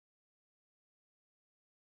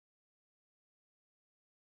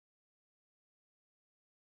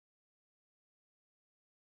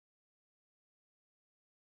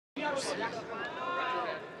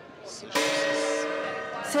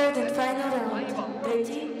Third and final round,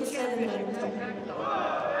 ready to 7 round.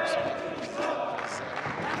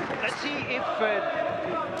 Let's see if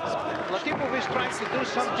Latipov is trying to do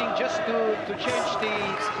something just to change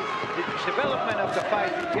the development of the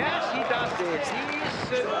fight. Yes, he does it.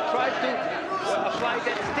 He's tried to apply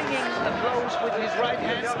that stinging blows with his right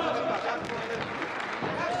hand.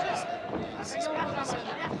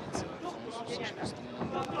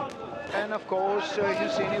 And of course,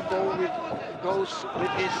 Yusinov goes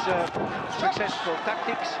with his successful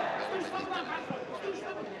tactics.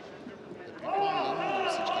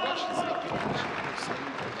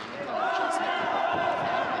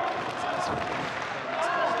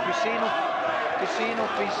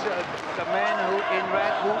 Yusinov is the man who in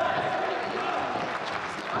red who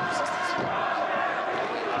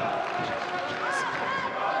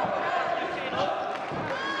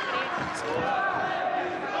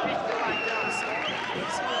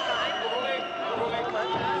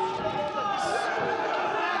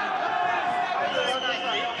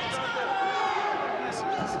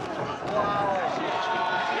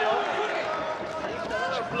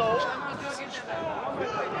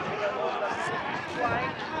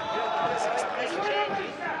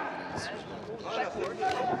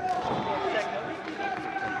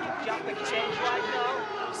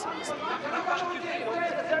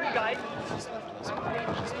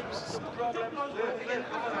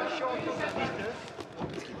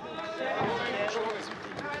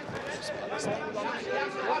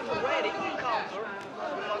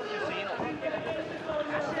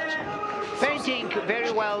painting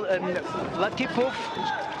very well Latipov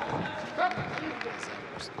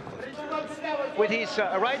with his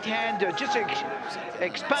right hand, just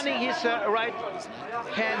expanding his right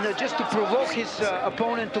hand just to provoke his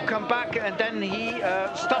opponent to come back, and then he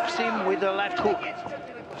stops him with the left hook.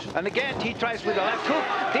 And again, he tries with the left hook,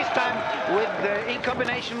 this time with in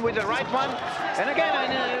combination with the right one. And again,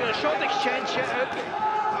 in a short exchange,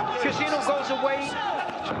 Yusinov goes away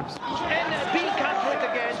and being countered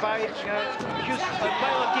again by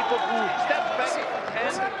Latipov, who steps back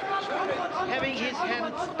and having his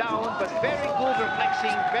hands down, but very good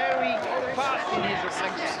reflexing, very fast in his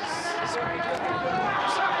reflexes.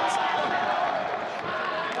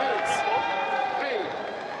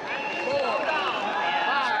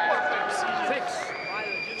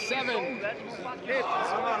 7, 8.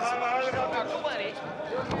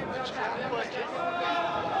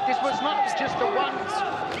 This was not just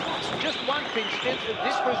one pinch.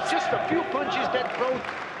 This was just a few punches that brought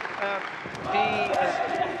the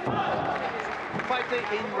fighter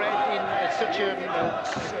in red in such a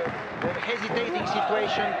hesitating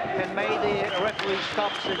situation and made the referee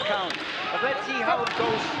stops and count. But let's see how it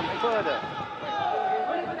goes further.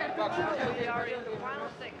 We are in the final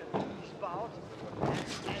second of this bout.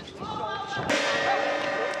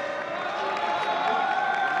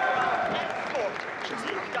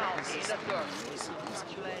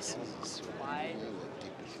 Congratulations. Why?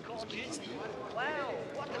 Wow,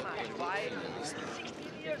 what a match. Why? 16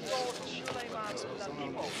 years old, Suleiman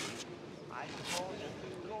Latipov. I suppose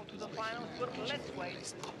we'll go to the finals, but let's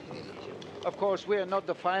wait. Of course, we are not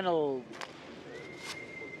the final.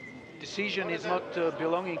 Decision is not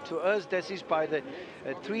belonging to us. This is by the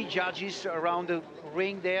 3 judges around the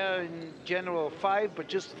ring there, in general 5, but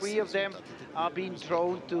just 3 of them are being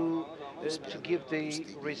thrown to give the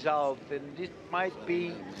result. And this might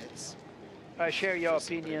be, I share your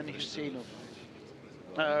opinion, Yusinov.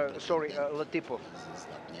 Latipov.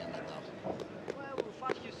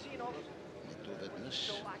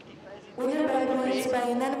 Winner by points by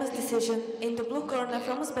unanimous decision in the blue corner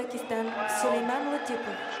from Uzbekistan, Suleiman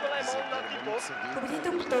Latipov.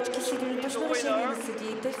 Победител по точки с единодушно решение на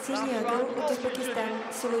съдиите в синия ъгъл от Узбекистан,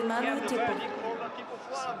 Suleiman Latipov.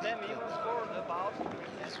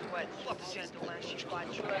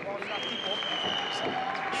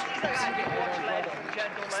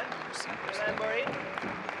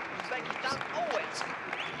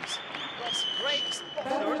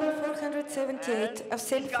 Bout number 478 of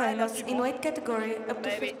semi-finals in weight category up to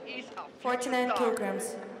 49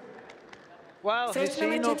 kilograms. Well,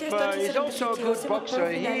 Yusinov is also a good boxer.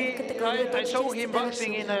 I saw him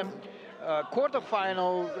boxing in a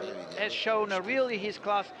quarterfinal, has shown really his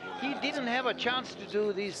class. He didn't have a chance to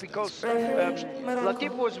do this because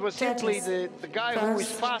Latipov was simply the guy who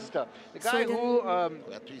is faster, the guy who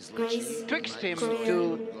tricked him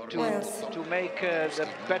to make the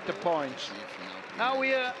better points. Now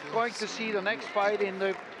we are going to see the next fight in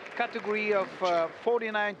the category of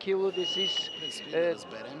 49 kilo. This is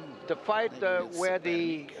the fight where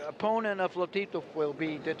the opponent of Latipov will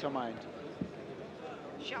be determined.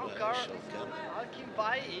 Shalkar, Alkin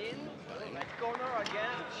Bai in, red corner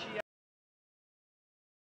again,